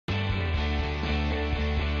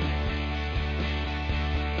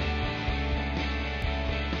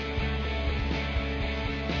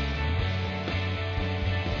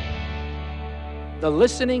The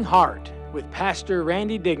Listening Heart with Pastor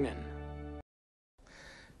Randy Dignan.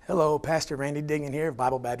 Hello, Pastor Randy Dignan here of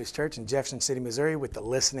Bible Baptist Church in Jefferson City, Missouri with The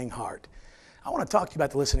Listening Heart. I want to talk to you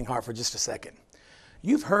about the listening heart for just a second.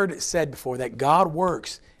 You've heard it said before that God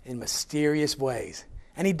works in mysterious ways,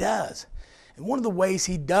 and He does. And one of the ways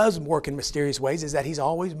He does work in mysterious ways is that He's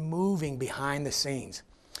always moving behind the scenes.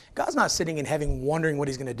 God's not sitting in heaven wondering what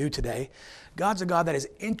He's going to do today. God's a God that is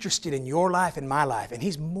interested in your life and my life, and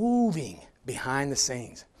He's moving behind the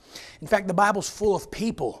scenes. In fact, the Bible's full of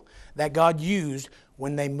people that God used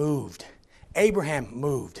when they moved. Abraham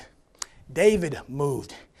moved. David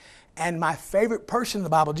moved. And my favorite person in the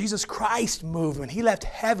Bible, Jesus Christ, moved when He left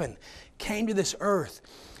heaven, came to this earth,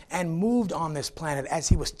 and moved on this planet as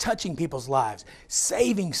He was touching people's lives,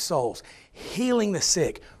 saving souls, healing the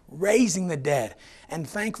sick, raising the dead. And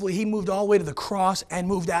thankfully, He moved all the way to the cross and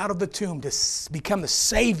moved out of the tomb to become the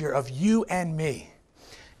Savior of you and me.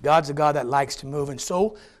 God's a God that likes to move, and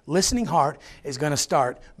so Listening Heart is going to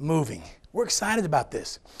start moving. We're excited about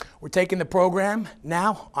this. We're taking the program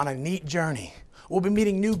now on a neat journey. We'll be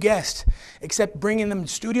meeting new guests, except bringing them to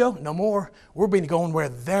the studio, no more. We'll be going where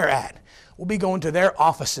they're at. We'll be going to their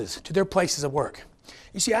offices, to their places of work.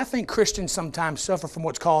 You see, I think Christians sometimes suffer from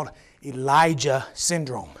what's called Elijah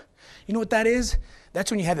syndrome. You know what that is? That's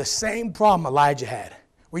when you have the same problem Elijah had,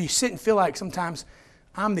 where you sit and feel like sometimes,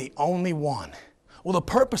 I'm the only one. Well, the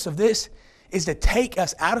purpose of this is to take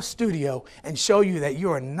us out of studio and show you that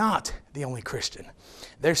you are not the only Christian.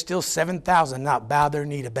 There's still 7,000 not bow their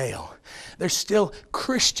knee to Baal. There's still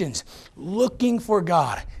Christians looking for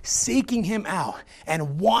God, seeking Him out,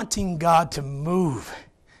 and wanting God to move.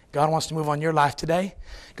 God wants to move on your life today.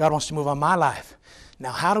 God wants to move on my life.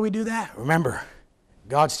 Now, how do we do that? Remember,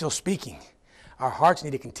 God's still speaking. Our hearts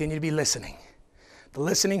need to continue to be listening. The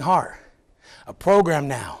Listening Heart, a program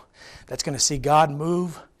now that's going to see God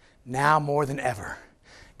move now more than ever.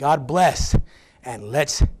 God bless, and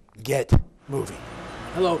let's get moving.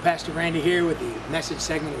 Hello, Pastor Randy here with the message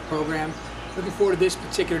segment of the program. Looking forward to this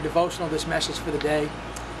particular devotional, this message for the day.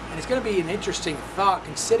 And it's going to be an interesting thought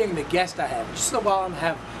considering the guest I have. Just a while I'm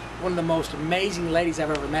have one of the most amazing ladies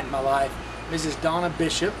I've ever met in my life, Mrs. Donna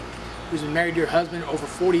Bishop, who's been married to her husband over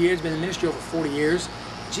 40 years, been in ministry over 40 years.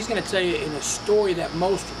 She's going to tell you in a story that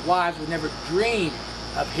most wives would never dream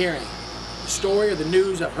of hearing. The story or the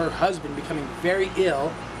news of her husband becoming very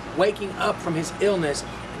ill, waking up from his illness,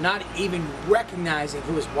 and not even recognizing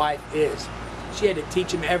who his wife is. She had to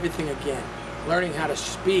teach him everything again, learning how to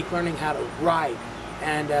speak, learning how to write,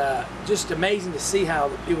 and just amazing to see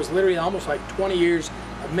how it was literally almost like 20 years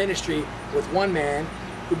of ministry with one man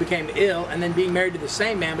who became ill, and then being married to the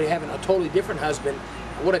same man but having a totally different husband.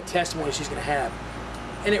 What a testimony she's going to have.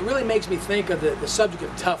 And it really makes me think of the subject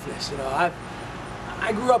of toughness. You know,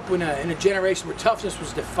 I grew up in a generation where toughness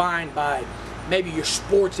was defined by maybe your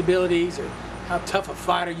sports abilities or how tough a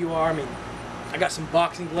fighter you are. I mean, I got some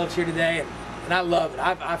boxing gloves here today, and I love it.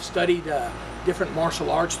 I've studied different martial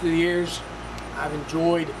arts through the years. I've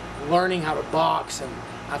enjoyed learning how to box, and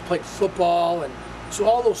I've played football, and so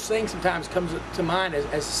all those things sometimes comes to mind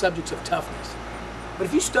as subjects of toughness. But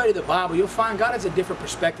if you study the Bible, you'll find God has a different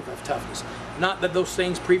perspective of toughness. Not that those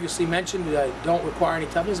things previously mentioned don't require any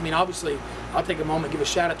toughness. I mean, obviously, I'll take a moment and give a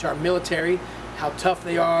shout out to our military, how tough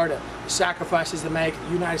they are, the sacrifices they make,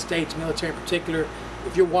 the United States military in particular.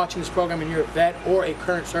 If you're watching this program and you're a vet or a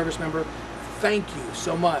current service member, thank you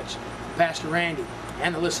so much, Pastor Randy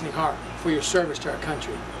and the Listening Heart, for your service to our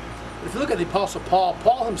country. But if you look at the Apostle Paul,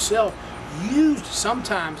 Paul himself used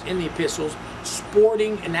sometimes in the epistles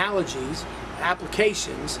sporting analogies,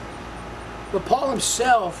 applications, but Paul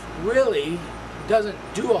himself really doesn't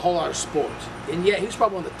do a whole lot of sports, and yet he was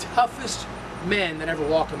probably one of the toughest men that ever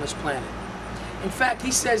walked on this planet. In fact,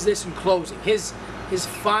 he says this in closing, his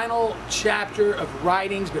final chapter of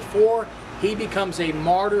writings before he becomes a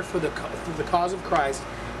martyr for the cause of Christ.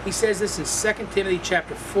 He says this in 2 Timothy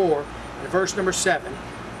chapter 4 and verse number 7,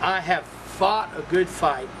 I have fought a good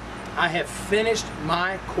fight, I have finished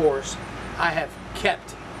my course, I have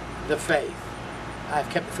kept the faith. I have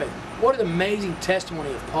kept the faith. What an amazing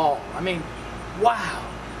testimony of Paul. I mean, wow.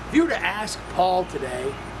 If you were to ask Paul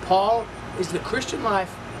today, Paul, is the Christian life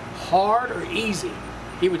hard or easy?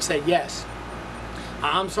 He would say yes.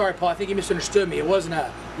 I'm sorry, Paul, I think you misunderstood me. It wasn't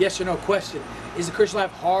a yes or no question. Is the Christian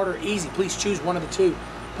life hard or easy? Please choose one of the two.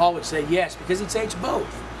 Paul would say yes, because he'd say it's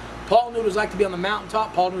both. Paul knew what it was like to be on the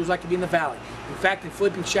mountaintop. Paul knew what it was like to be in the valley. In fact, in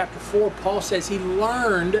Philippians chapter 4, Paul says he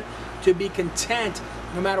learned to be content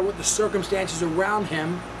no matter what the circumstances around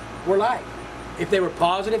him were like. If they were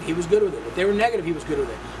positive, he was good with it. If they were negative, he was good with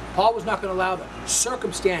it. Paul was not going to allow the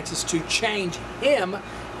circumstances to change him.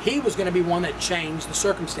 He was going to be one that changed the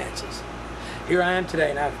circumstances. here I am today,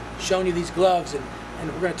 and I've shown you these gloves, and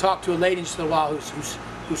we're going to talk to a lady in just a while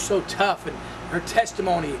who's so tough, and her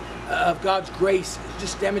testimony of God's grace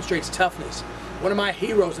just demonstrates toughness. One of my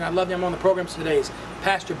heroes, and I love him on the programs today, is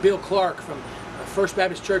Pastor Bill Clark from First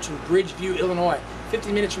Baptist Church in Bridgeview, Illinois,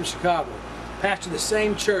 50 minutes from Chicago. Pastored the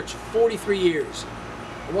same church 43 years.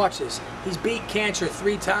 Watch this. He's beat cancer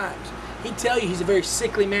 3 times. He'd tell you he's a very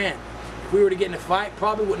sickly man. If we were to get in a fight,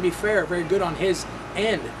 probably wouldn't be fair or very good on his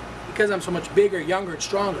end because I'm so much bigger, younger, and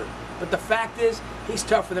stronger. But the fact is, he's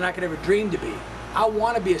tougher than I could ever dream to be. I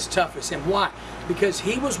want to be as tough as him. Why? Because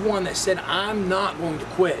he was one that said, I'm not going to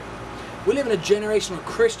quit. We live in a generation where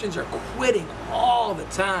Christians are quitting all the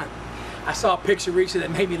time. I saw a picture recently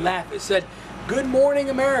that made me laugh. It said, "Good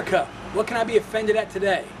morning, America. What can I be offended at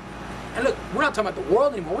today?" And look, we're not talking about the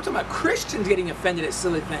world anymore. We're talking about Christians getting offended at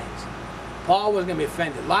silly things. Paul wasn't going to be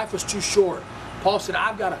offended. Life was too short. Paul said,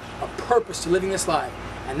 I've got a purpose to living this life.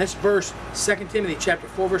 And this verse, 2 Timothy chapter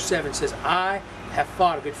 4, verse 7 says, I have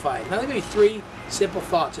fought a good fight. Now, let me give you 3 simple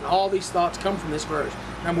thoughts, and all these thoughts come from this verse.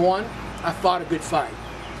 Number 1, I fought a good fight.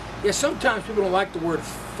 Yeah, sometimes people don't like the word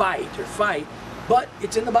fight, but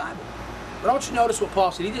it's in the Bible. But I want you to notice what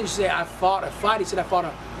Paul said. He didn't say, I fought a fight. He said, I fought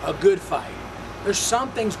a good fight. There's some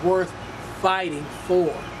things worth fighting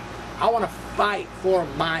for. I want to fight for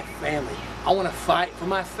my family. I want to fight for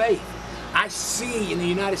my faith. I see in the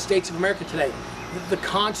United States of America today that the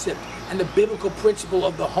concept and the biblical principle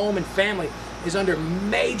of the home and family is under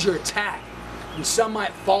major attack. And some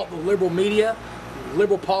might fault the liberal media,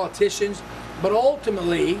 liberal politicians, but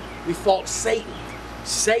ultimately we fault Satan.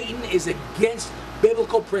 Satan is against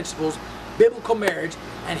biblical principles, biblical marriage,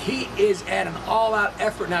 and he is at an all-out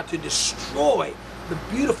effort now to destroy the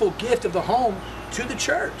beautiful gift of the home to the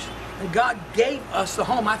church. And God gave us the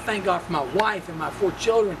home. I thank God for my wife and my 4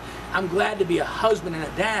 children. I'm glad to be a husband and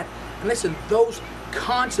a dad. And listen, those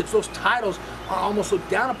concepts, those titles are almost looked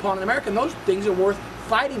down upon in America, and those things are worth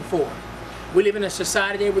fighting for. We live in a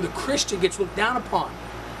society today where the Christian gets looked down upon.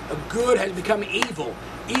 The good has become evil.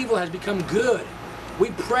 Evil has become good. We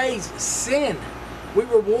praise sin. We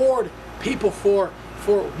reward people for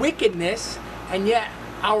wickedness, and yet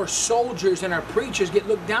our soldiers and our preachers get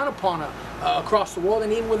looked down upon across the world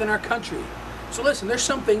and even within our country. So listen, there's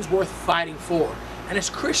some things worth fighting for. And as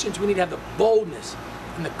Christians, we need to have the boldness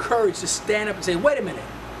and the courage to stand up and say, wait a minute,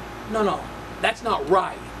 no, that's not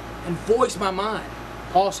right, and voice my mind.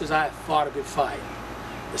 Paul says, I have fought a good fight.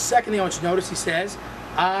 The second thing I want you to notice, he says,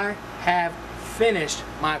 I have finished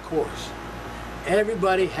my course.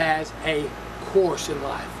 Everybody has a course in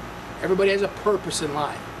life. Everybody has a purpose in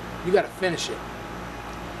life. You got to finish it.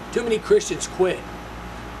 Too many Christians quit.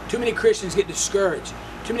 Too many Christians get discouraged.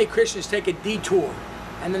 Too many Christians take a detour.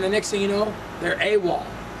 And then the next thing you know, they're AWOL.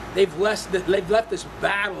 They've left this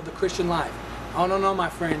battle of the Christian life. Oh, no, my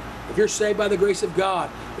friend. If you're saved by the grace of God,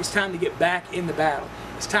 it's time to get back in the battle.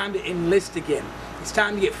 It's time to enlist again. It's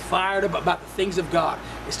time to get fired up about the things of God.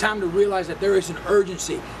 It's time to realize that there is an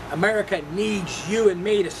urgency. America needs you and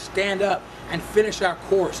me to stand up and finish our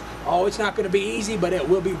course. Oh, it's not going to be easy, but it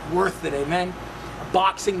will be worth it, amen? A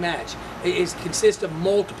boxing match consists of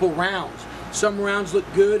multiple rounds. Some rounds look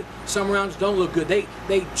good, some rounds don't look good. They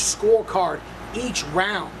scorecard each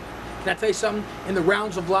round. Can I tell you something? In the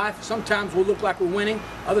rounds of life, sometimes we'll look like we're winning,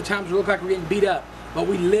 other times we'll look like we're getting beat up. But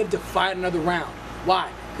we live to fight another round.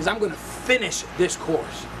 Why? Because I'm going to finish this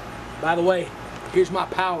course. By the way, here's my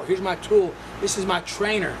power, here's my tool, this is my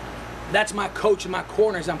trainer. That's my coach in my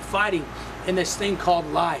corner as I'm fighting in this thing called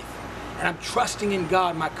life. And I'm trusting in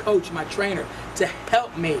God, my coach, my trainer, to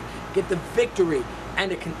help me get the victory and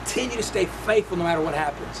to continue to stay faithful no matter what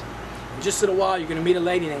happens. In just a little while, you're going to meet a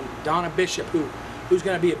lady named Donna Bishop who's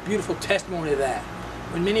going to be a beautiful testimony to that.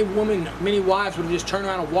 When many wives would have just turned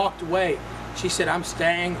around and walked away, she said, I'm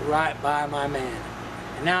staying right by my man.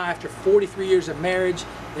 And now after 43 years of marriage,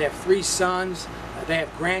 they have 3 sons, they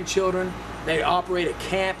have grandchildren, they operate a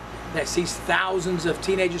camp that sees thousands of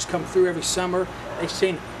teenagers come through every summer. They've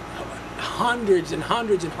seen hundreds and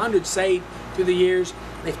hundreds and hundreds saved through the years.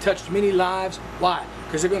 They've touched many lives. Why?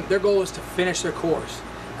 Because their goal is to finish their course.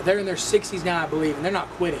 They're in their 60s now, I believe, and they're not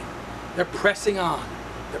quitting. They're pressing on.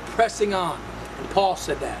 They're pressing on. And Paul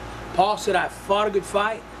said that. Paul said, I have fought a good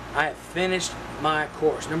fight. I have finished my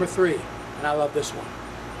course. Number 3, and I love this one,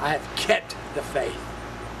 I have kept the faith.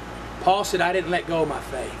 Paul said, I didn't let go of my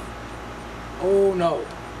faith. Oh no,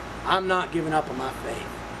 I'm not giving up on my faith.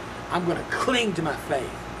 I'm going to cling to my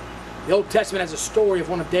faith. The Old Testament has a story of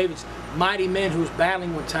one of David's mighty men who was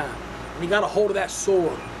battling one time. And he got a hold of that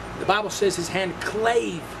sword. The Bible says his hand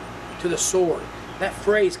clave to the sword. That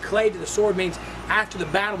phrase, clave to the sword, means after the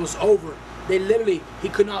battle was over, he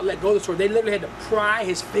could not let go of the sword. They literally had to pry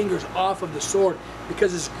his fingers off of the sword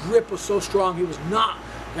because his grip was so strong. He was not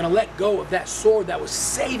going to let go of that sword that was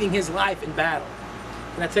saving his life in battle.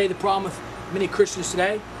 Can I tell you the problem with many Christians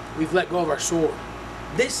today? We've let go of our sword.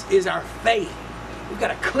 This is our faith. We've got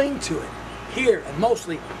to cling to it here and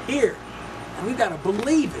mostly here. And we've got to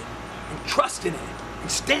believe it and trust in it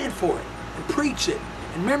and stand for it and preach it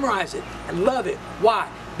and memorize it and love it. Why?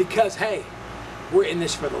 Because, hey, we're in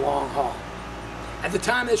this for the long haul. At the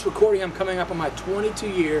time of this recording, I'm coming up on my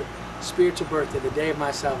 22-year spiritual birthday, the day of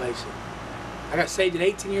my salvation. I got saved at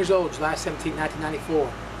 18 years old, July 17,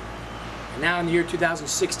 1994. And now in the year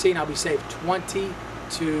 2016, I'll be saved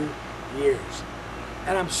 22 years.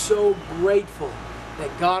 And I'm so grateful that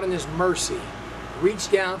God in His mercy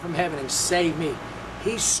reached down from heaven and saved me.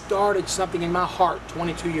 He started something in my heart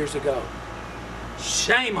 22 years ago.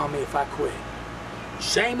 Shame on me if I quit.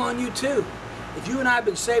 Shame on you too. If you and I have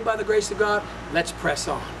been saved by the grace of God, let's press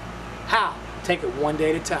on. How? Take it one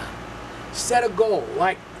day at a time. Set a goal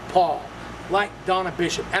like Paul, like Donna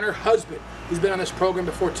Bishop, and her husband, who's been on this program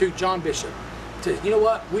before too, John Bishop. You know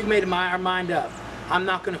what? We've made our mind up. I'm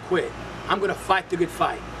not going to quit. I'm going to fight the good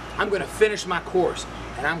fight. I'm going to finish my course,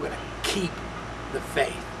 and I'm going to keep the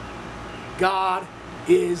faith. God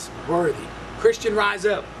is worthy. Christian, rise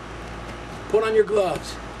up. Put on your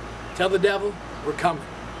gloves. Tell the devil we're coming.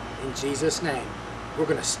 In Jesus' name, we're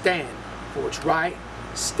going to stand for what's right,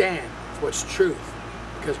 stand for what's truth,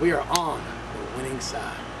 because we are on the winning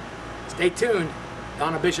side. Stay tuned.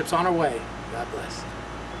 Donna Bishop's on her way. God bless.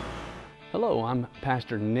 Hello, I'm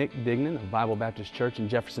Pastor Nick Dignan of Bible Baptist Church in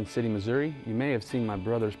Jefferson City, Missouri. You may have seen my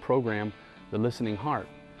brother's program, The Listening Heart.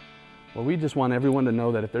 Well, we just want everyone to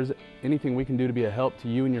know that if there's anything we can do to be a help to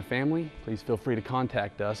you and your family, please feel free to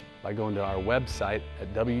contact us by going to our website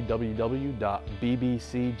at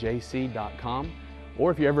www.bbcjc.com.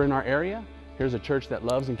 Or if you're ever in our area, here's a church that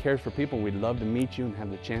loves and cares for people. We'd love to meet you and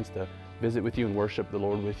have the chance to visit with you and worship the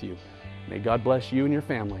Lord with you. May God bless you and your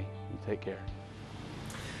family, and take care.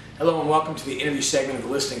 Hello and welcome to the interview segment of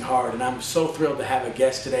The Listening Heart. And I'm so thrilled to have a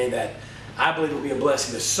guest today that I believe will be a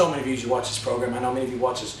blessing to so many of you who watch this program. I know many of you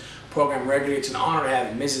watch this program regularly. It's an honor to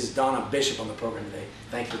have Mrs. Donna Bishop on the program today.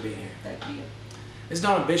 Thank you for being here. Thank you. Ms.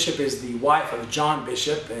 Donna Bishop is the wife of John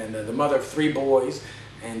Bishop and the mother of 3 boys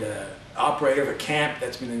and operator of a camp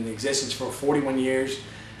that's been in existence for 41 years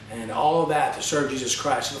and all of that to serve Jesus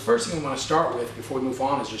Christ. So the first thing we want to start with before we move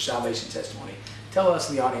on is your salvation testimony. Tell us,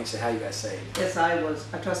 the audience, how you got saved. Yes, I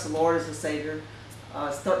trust the Lord as a Savior. I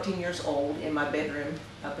was 13 years old in my bedroom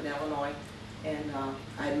up in Illinois, and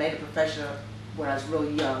I had made a profession when I was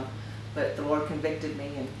really young, but the Lord convicted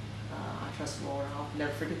me, and I trust the Lord, and I'll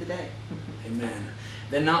never forget the day. Amen.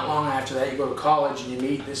 Then not long after that, you go to college and you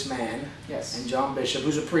meet this man, yes, and John Bishop,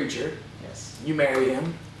 who's a preacher. Yes. You marry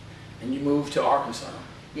him, and you move to Arkansas.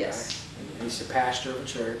 Yes. Right? And he's a pastor of a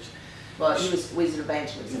church. Well, we was an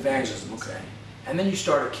evangelist. Evangelism, okay. And then you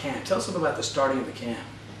start a camp. Tell us a little about the starting of the camp.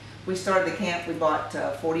 We started the camp, we bought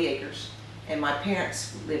 40 acres, and my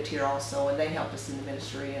parents lived here also, and they helped us in the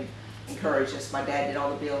ministry and encouraged us. My dad did all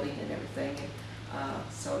the building and everything, and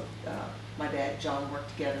so my dad, John, worked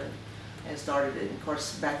together and started it. And of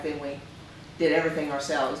course, back then we did everything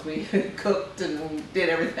ourselves. We cooked and did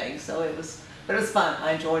everything, so it was fun.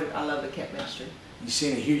 I enjoyed it. I love the camp ministry. You've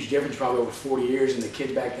seen a huge difference probably over 40 years in the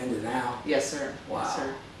kids back then to now. Yes, sir. Wow. Yes,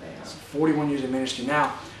 sir. So 41 years of ministry.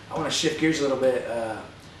 Now, I want to shift gears a little bit.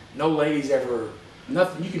 No ladies ever,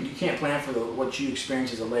 nothing, you can't plan for what you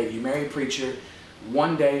experience as a lady. You marry a preacher,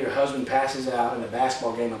 one day your husband passes out in a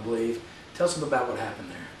basketball game, I believe. Tell us about what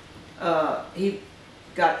happened there. He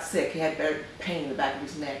got sick. He had pain in the back of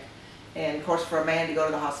his neck. And of course, for a man to go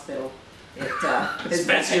to the hospital,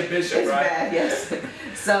 especially a bishop, it's right? bad, yes.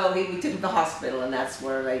 So we took him to the hospital, and that's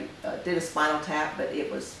where they did a spinal tap, but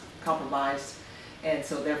it was compromised, and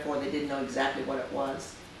so therefore they didn't know exactly what it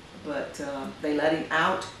was. But they let him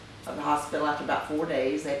out of the hospital after about 4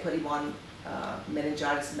 days. They put him on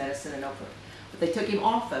meningitis medicine and over, but they took him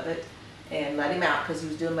off of it and let him out because he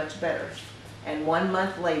was doing much better. And 1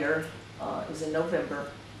 month later, it was in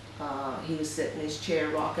November, he was sitting in his chair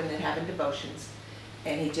rocking and having devotions.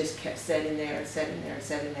 And he just kept sitting there and sitting there and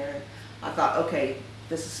sitting there. And I thought, okay,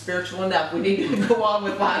 this is spiritual enough. We need to go on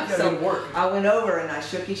with life. So I went over and I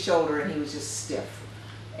shook his shoulder, and he was just stiff.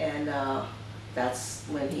 And that's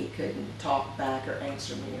when he couldn't talk back or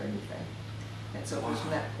answer me or anything. And so it was from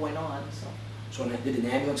that point on. So did an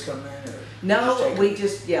ambulance come in? Or no, we took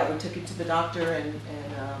him to the doctor, and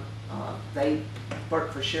they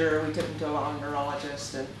worked for sure. We took him to a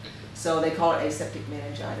neurologist, and so they call it aseptic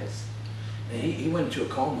meningitis. He went into a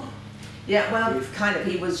coma. Yeah, well, kind of.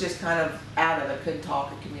 He was just kind of out of it, couldn't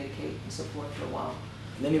talk or communicate and so forth for a while.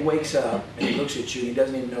 And then he wakes up and he looks at you and he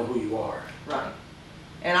doesn't even know who you are. Right.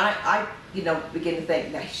 And I begin to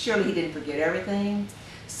think, now surely he didn't forget everything.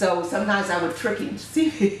 So sometimes I would trick him to see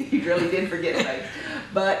if he really did forget things.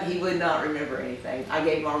 But he would not remember anything. I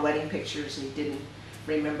gave him our wedding pictures and he didn't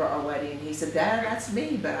remember our wedding. He said, Dad, that's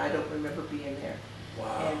me, but I don't remember being there.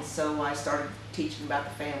 Wow. And so I started teaching about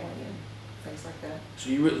the family and things like that. So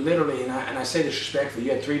you literally, and I say this respectfully,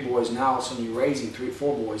 you had 3 boys, now all of a sudden you're raising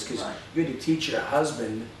 4 boys, because Right. you had to teach your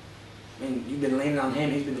husband. I mean, you've been leaning on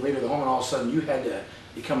him, he's been the leader of the home, and all of a sudden you had to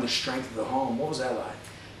become the strength of the home. What was that like?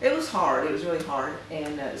 It was hard. It was really hard,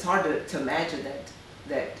 and it's hard to imagine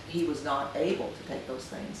that he was not able to take those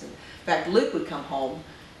things. And in fact, Luke would come home,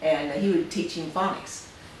 and he would teach him phonics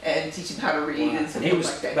and teach him how to read. Wow. And stuff And he was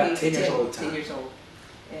like that. about He was 10 years old at the 10 time. years old,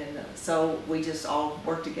 and so we just all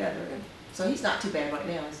worked together. And so he's not too bad right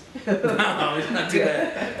now. Is he? No, it's not too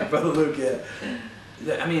bad. Brother Luke,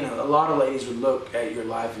 yeah. I mean, a lot of ladies would look at your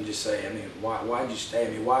life and just say, I mean, why'd you stay? I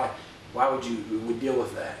mean, why would you deal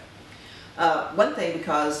with that? One thing,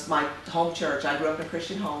 because my home church, I grew up in a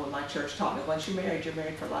Christian home, and my church taught me once you're married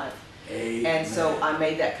for life. Amen. And so I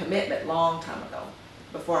made that commitment long time ago,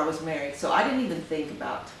 before I was married. So I didn't even think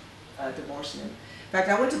about divorcing him. In fact,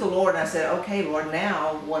 I went to the Lord and I said, okay, Lord,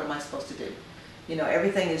 now what am I supposed to do? You know,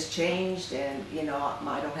 everything has changed, and, you know,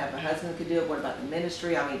 I don't have a husband who could do it. What about the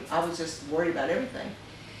ministry? I mean, I was just worried about everything.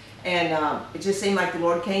 And it just seemed like the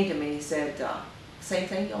Lord came to me and he said, same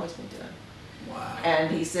thing you've always been doing. Wow.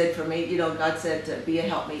 And he said for me, you know, God said to be a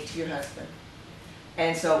helpmate to your husband.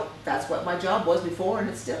 And so that's what my job was before, and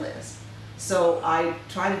it still is. So I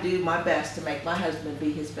try to do my best to make my husband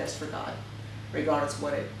be his best for God, regardless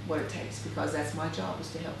what it takes, because that's my job,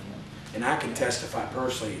 is to help him. And I can testify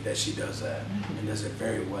personally that she does that, and does it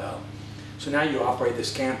very well. So now you operate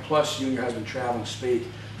this camp, plus you and your husband travel and speak.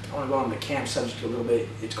 I want to go on the camp subject a little bit.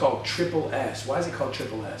 It's called Triple S. Why is it called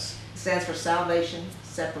Triple S? It stands for salvation,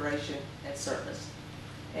 separation, and service.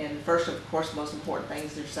 And first, of course, most important thing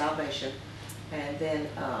is their salvation. And then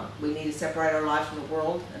we need to separate our lives from the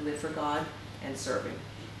world and live for God and serve Him.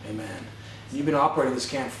 Amen. You've been operating this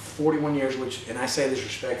camp for 41 years, which, and I say this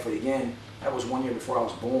respectfully again, that was 1 year before I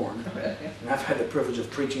was born. And I've had the privilege of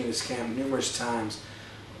preaching in this camp numerous times.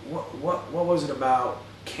 What was it about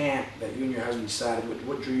camp that you and your husband decided,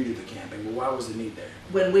 what drew you to the camping? Well, why was the need there?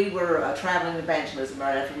 When we were traveling evangelism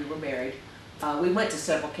right after we were married, we went to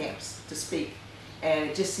several camps to speak. And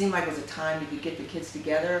it just seemed like it was a time you could get the kids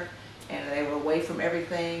together, and they were away from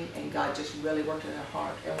everything, and God just really worked in their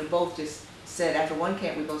heart. And we both just said, after one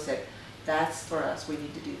camp, we both said, that's for us. We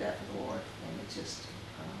need to do that for the Lord. And it just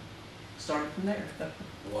started from there.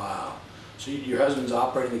 Wow. So your husband's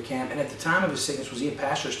operating the camp, and at the time of his sickness, was he a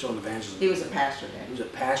pastor or still an evangelist? He was a pastor then. He was a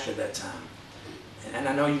pastor at that time. And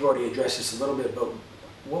I know you've already addressed this a little bit, but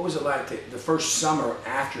what was it like the first summer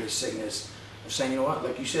after his sickness of saying, you know what,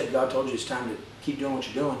 like you said, God told you it's time to keep doing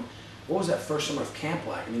what you're doing. What was that first summer of camp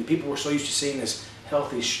like? I mean, people were so used to seeing this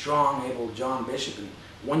healthy, strong, able John Bishop, and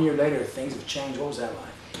 1 year later, things have changed. What was that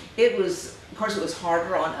like? It was, of course, it was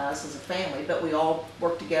harder on us as a family, but we all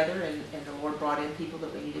worked together, and the Lord brought in people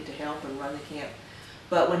that we needed to help and run the camp.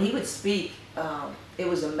 But when he would speak, it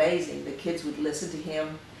was amazing. The kids would listen to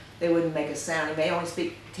him. They wouldn't make a sound. He may only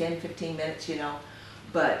speak 10, 15 minutes, you know,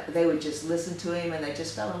 but they would just listen to him, and they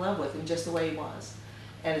just fell in love with him just the way he was.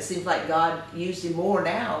 And it seems like God used him more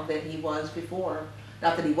now than he was before.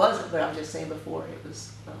 Not that he wasn't, but I'm just saying before it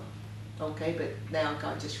was okay, but now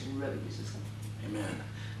God just really uses him. Amen.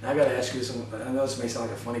 Now I got to ask you this. I know this may sound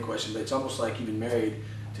like a funny question, but it's almost like you've been married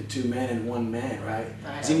to 2 men and 1 man, right?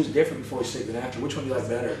 It seems different before he's sick than after. Which one do you like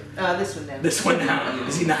better? This one now. This one now.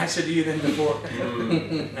 Is he nicer to you than before?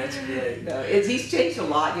 That's great. No, he's changed a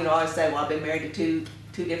lot. You know, I always say, well, I've been married to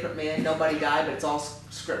two different men. Nobody died, but it's all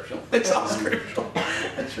scriptural. It's all scriptural.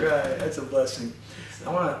 That's right. That's a blessing.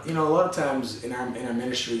 I want to, you know, a lot of times in our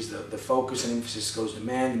ministries, the focus and emphasis goes to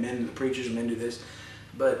men to the preachers, men do this.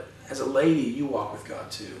 But as a lady, you walk with God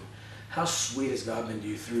too. How sweet has God been to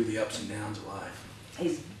you through the ups and downs of life?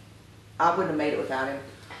 I wouldn't have made it without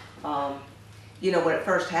him. You know, when it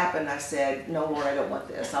first happened, I said, no, Lord, I don't want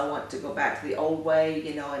this. I want to go back to the old way,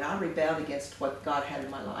 you know, and I rebelled against what God had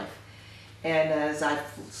in my life. And as I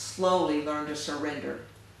slowly learned to surrender,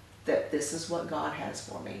 that this is what God has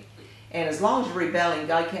for me. And as long as you're rebelling,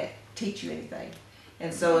 God can't teach you anything.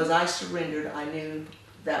 And so as I surrendered, I knew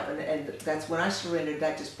that, and that's when I surrendered,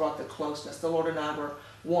 that just brought the closeness. The Lord and I were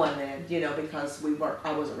one then, you know, because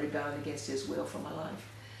I wasn't rebelling against His will for my life.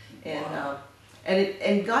 And Wow.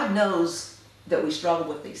 And God knows that we struggle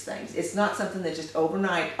with these things. It's not something that just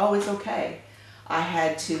overnight, oh, it's okay. I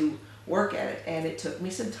had to work at it, and it took me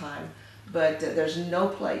some time, but there's no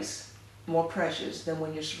place more precious than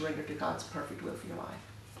when you're surrendered to God's perfect will for your life.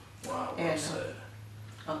 Wow, well And said.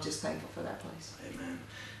 I'm just thankful for that place. Amen.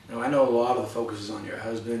 Now, I know a lot of the focus is on your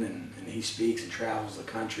husband, and he speaks and travels the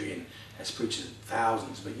country and has preached to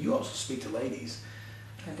thousands, but you also speak to ladies.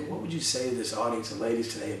 I do. What would you say to this audience of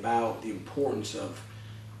ladies today about the importance of,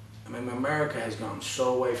 I mean, America has gone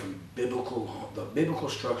so away from the biblical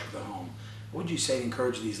structure of the home. What would you say to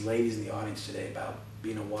encourage these ladies in the audience today about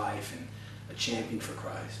being a wife and a champion for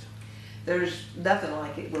Christ? There's nothing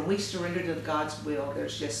like it. When we surrender to God's will,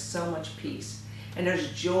 there's just so much peace. And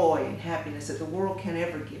there's joy and happiness that the world can't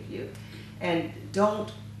ever give you. And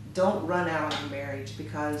don't run out on marriage,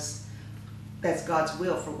 because that's God's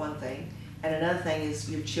will for one thing. And another thing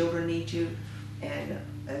is your children need you, and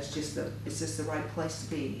it's just the right place to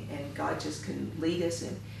be. And God just can lead us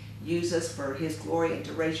and use us for His glory, and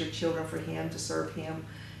to raise your children for Him, to serve Him,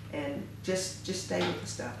 and just stay with the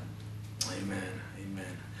stuff. Amen.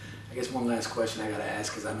 Amen. I guess one last question I got to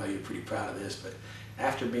ask, because I know you're pretty proud of this, but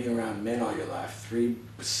after being around men all your life, 3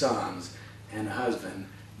 sons and a husband,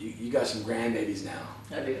 you got some grandbabies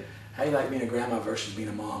now. I do. How do you like being a grandma versus being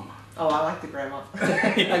a mom? Oh, I like the grandma.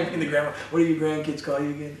 You like being the grandma? What do your grandkids call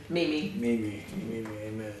you again? Mimi. Mimi. Mimi.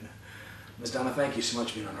 Amen. Ms. Donna, thank you so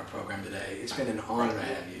much for being on our program today. It's been an honor to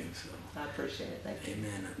have you. So. I appreciate it. Thank you.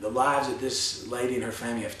 Amen. The lives that this lady and her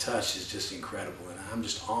family have touched is just incredible, and I'm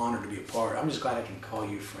just honored to be a part. I'm just glad I can call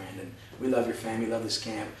you a friend, and we love your family, love this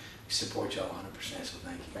camp. We support y'all 100%, so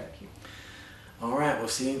thank you. Thank you. All right, we'll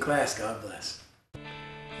see you in class. God bless.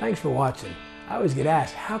 Thanks for watching. I always get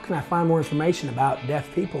asked, how can I find more information about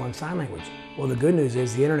deaf people and sign language? Well, the good news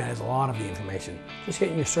is the internet has a lot of the information. Just hit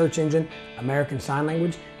in your search engine, American Sign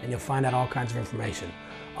Language, and you'll find out all kinds of information.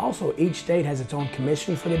 Also, each state has its own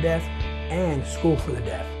commission for the deaf and school for the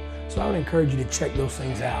deaf. So I would encourage you to check those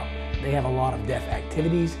things out. They have a lot of deaf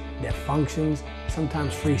activities, deaf functions,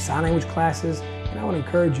 sometimes free sign language classes, and I would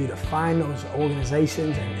encourage you to find those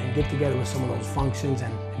organizations and get together with some of those functions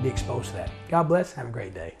and be exposed to that. God bless, have a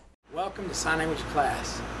great day. Welcome to sign language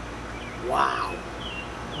class. Wow.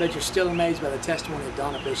 I bet you're still amazed by the testimony of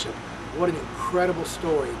Donna Bishop. What an incredible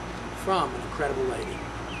story from an incredible lady.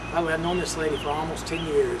 By the way, I've known this lady for almost 10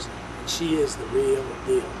 years, and she is the real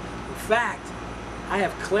deal. In fact, I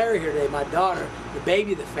have Clara here today, my daughter, the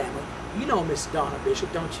baby of the family. You know Miss Donna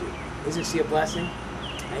Bishop, don't you? Isn't she a blessing?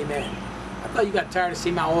 Amen. I thought you got tired of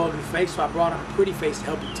seeing my ugly face, so I brought on a pretty face to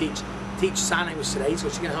help you teach sign language today. So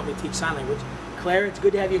she's going to help me teach sign language. Clara, it's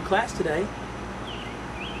good to have you in class today.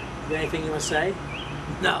 You got anything you want to say?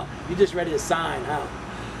 No, you're just ready to sign, huh?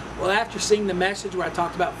 Well, after seeing the message where I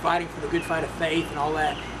talked about fighting for the good fight of faith and all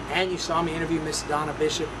that, and you saw me interview Miss Donna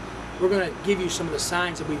Bishop, we're going to give you some of the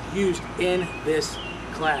signs that we've used in this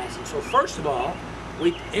class. And so first of all,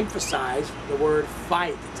 we emphasize the word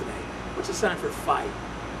fight today. What's the sign for fight?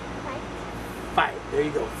 Fight. Fight. There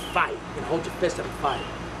you go. Fight. You can hold your fist up and fight.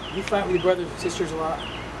 You fight with your brothers and sisters a lot?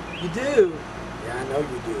 You do? Yeah, I know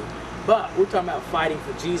you do. But we're talking about fighting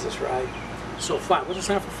for Jesus, right? So fight. What's the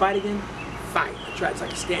sign for fight again? Fight. That's right. It's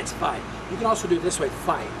like a stance fight. You can also do it this way,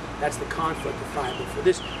 fight. That's the conflict of fight. But for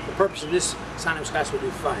the purpose of this sign language class, we'll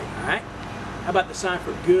do fight. All right? How about the sign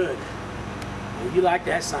for good? Well, you like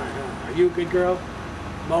that sign, huh? Are you a good girl?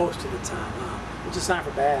 Most of the time, huh? What's the sign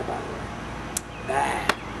for bad, by the way?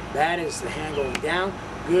 Bad. Bad is the hand going down.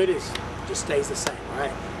 Good is just stays the same. All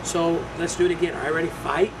right? So let's do it again. All right, ready?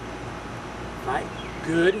 Fight. Fight.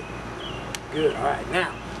 Good. Good. All right.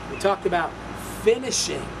 Now, we talked about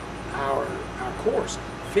finishing our course.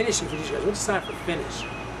 Finishing for these guys. What's the sign for finish?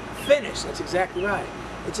 Finish. That's exactly right.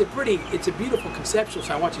 It's a beautiful conceptual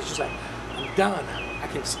sign. Watch, it's just like, I'm done. I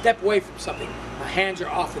can step away from something. My hands are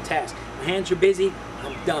off the task. My hands are busy.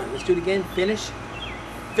 I'm done. Let's do it again. Finish.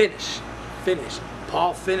 Finish. Finish.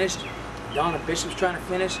 Paul finished. Donna Bishop's trying to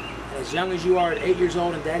finish. And as young as you are at 8 years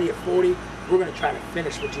old and Daddy at 40, we're going to try to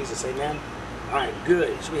finish for Jesus. Amen? All right,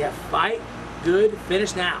 good. So we have fight, good,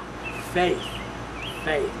 finish now. Faith.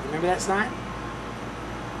 Faith. Remember that sign?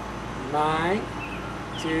 Mind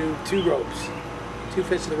to 2 ropes. 2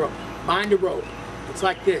 fists of the rope. Mind a rope. It's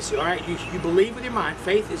like this, all right? You believe with your mind.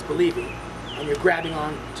 Faith is believing, and you're grabbing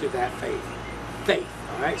on to that faith. Faith,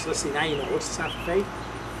 all right? So let's see, now you know. What's the sign for faith?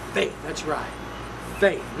 Faith, that's right.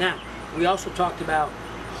 Faith. Now, we also talked about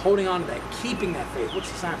holding on to that, keeping that faith. What's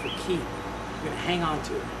the sign for keep? You're going to hang on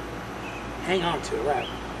to it. Hang on to it, right?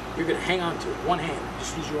 You're going to hang on to it. One hand.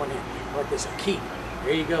 Just use your one hand. Like this. Keep.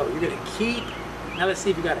 There you go. You're going to keep. Now let's see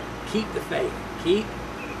if you got it. Keep the faith. Keep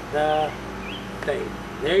the faith.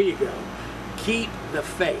 There you go. Keep the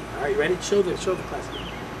faith. All right, you ready? Show the class again.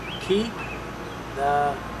 Keep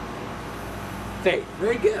the faith.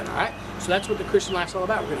 Very good, all right? So that's what the Christian life's all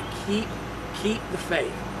about. We're going to keep the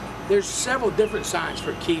faith. There's several different signs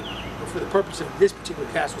for keep, but for the purpose of this particular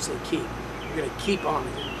class, we'll say keep. We're going to keep on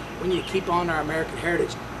it. We need to keep on our American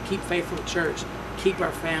heritage, keep faithful to church, keep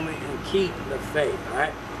our family, and keep the faith, all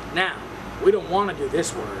right? Now, we don't want to do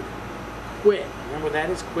this word, quit. Remember what that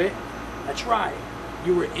is, quit? That's right.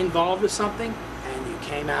 You were involved with something, and you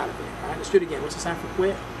came out of it, all right? Let's do it again. What's the sign for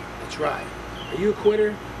quit? That's right. Are you a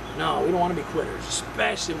quitter? No, we don't want to be quitters,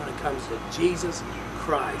 especially when it comes to Jesus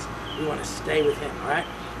Christ. We want to stay with him, all right?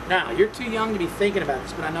 Now, you're too young to be thinking about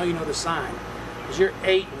this, but I know you know the sign. Because you're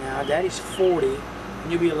 8 now, Daddy's 40,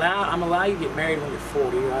 and you'll be allowed, I'm allowed you to get married when you're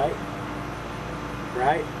 40, right?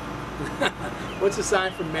 Right? What's the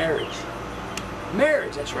sign for marriage?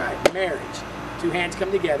 Marriage, that's right, marriage. Two hands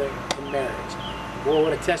come together in marriage. Boy,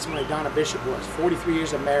 what a testimony Donna Bishop was. 43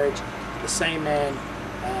 years of marriage, the same man.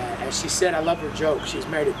 As she said, I love her joke. She's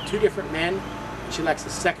married to 2 different men, and she likes the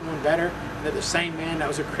second one better, and they're the same man. That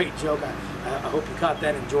was a great joke. I hope you caught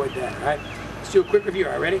that and enjoyed that, all right? Let's do a quick review,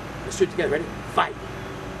 all right, ready? Let's do it together, ready? Fight.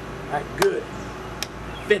 All right, good.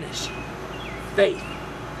 Finish. Faith.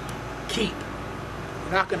 Keep.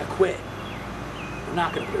 We're not going to quit. We're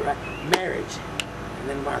not going to quit, right? Marriage. And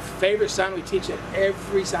then our favorite sign we teach at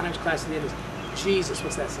every sign language class at the end is Jesus.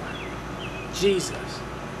 What's that sign? Jesus.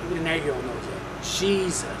 Even an 8-year-old knows that.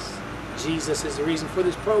 Jesus. Jesus is the reason for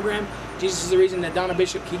this program. Jesus is the reason that Donna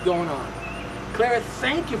Bishop keep going on. Clara,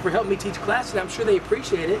 thank you for helping me teach classes. I'm sure they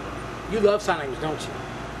appreciate it. You love sign language, don't you?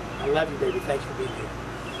 I love you, baby. Thank you for being here.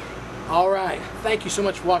 All right. Thank you so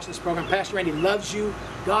much for watching this program. Pastor Randy loves you.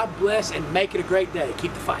 God bless and make it a great day.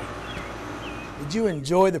 Keep the fight. Did you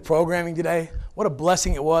enjoy the programming today? What a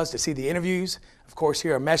blessing it was to see the interviews, of course,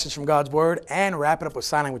 hear a message from God's Word, and wrap it up with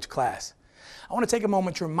sign language class. I want to take a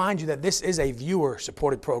moment to remind you that this is a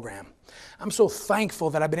viewer-supported program. I'm so thankful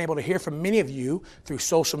that I've been able to hear from many of you through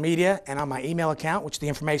social media and on my email account, which the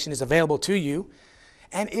information is available to you.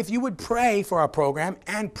 And if you would pray for our program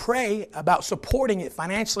and pray about supporting it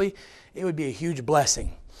financially, it would be a huge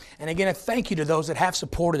blessing. And again, a thank you to those that have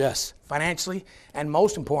supported us financially and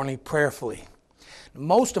most importantly, prayerfully.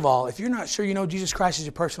 Most of all, if you're not sure you know Jesus Christ as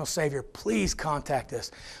your personal Savior, please contact us.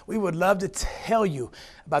 We would love to tell you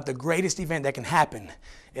about the greatest event that can happen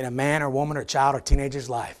in a man or woman or child or teenager's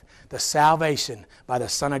life, the salvation by the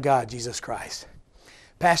Son of God, Jesus Christ.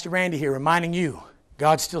 Pastor Randy here reminding you,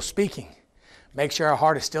 God's still speaking. Make sure our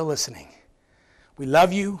heart is still listening. We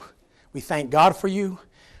love you. We thank God for you.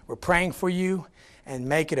 We're praying for you. And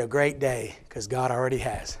make it a great day because God already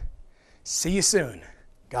has. See you soon.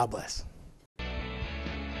 God bless.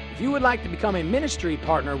 If you would like to become a ministry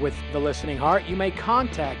partner with The Listening Heart, you may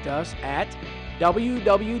contact us at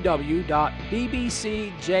www.bbcjc.com.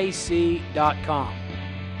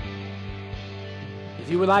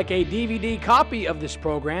 If you would like a DVD copy of this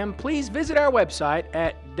program, please visit our website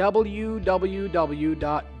at www.bbcjc.com.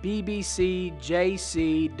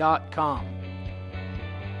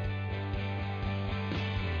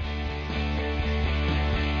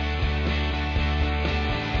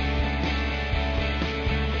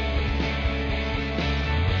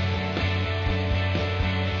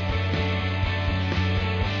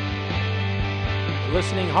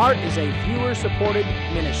 Listening Heart is a viewer-supported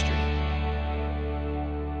ministry.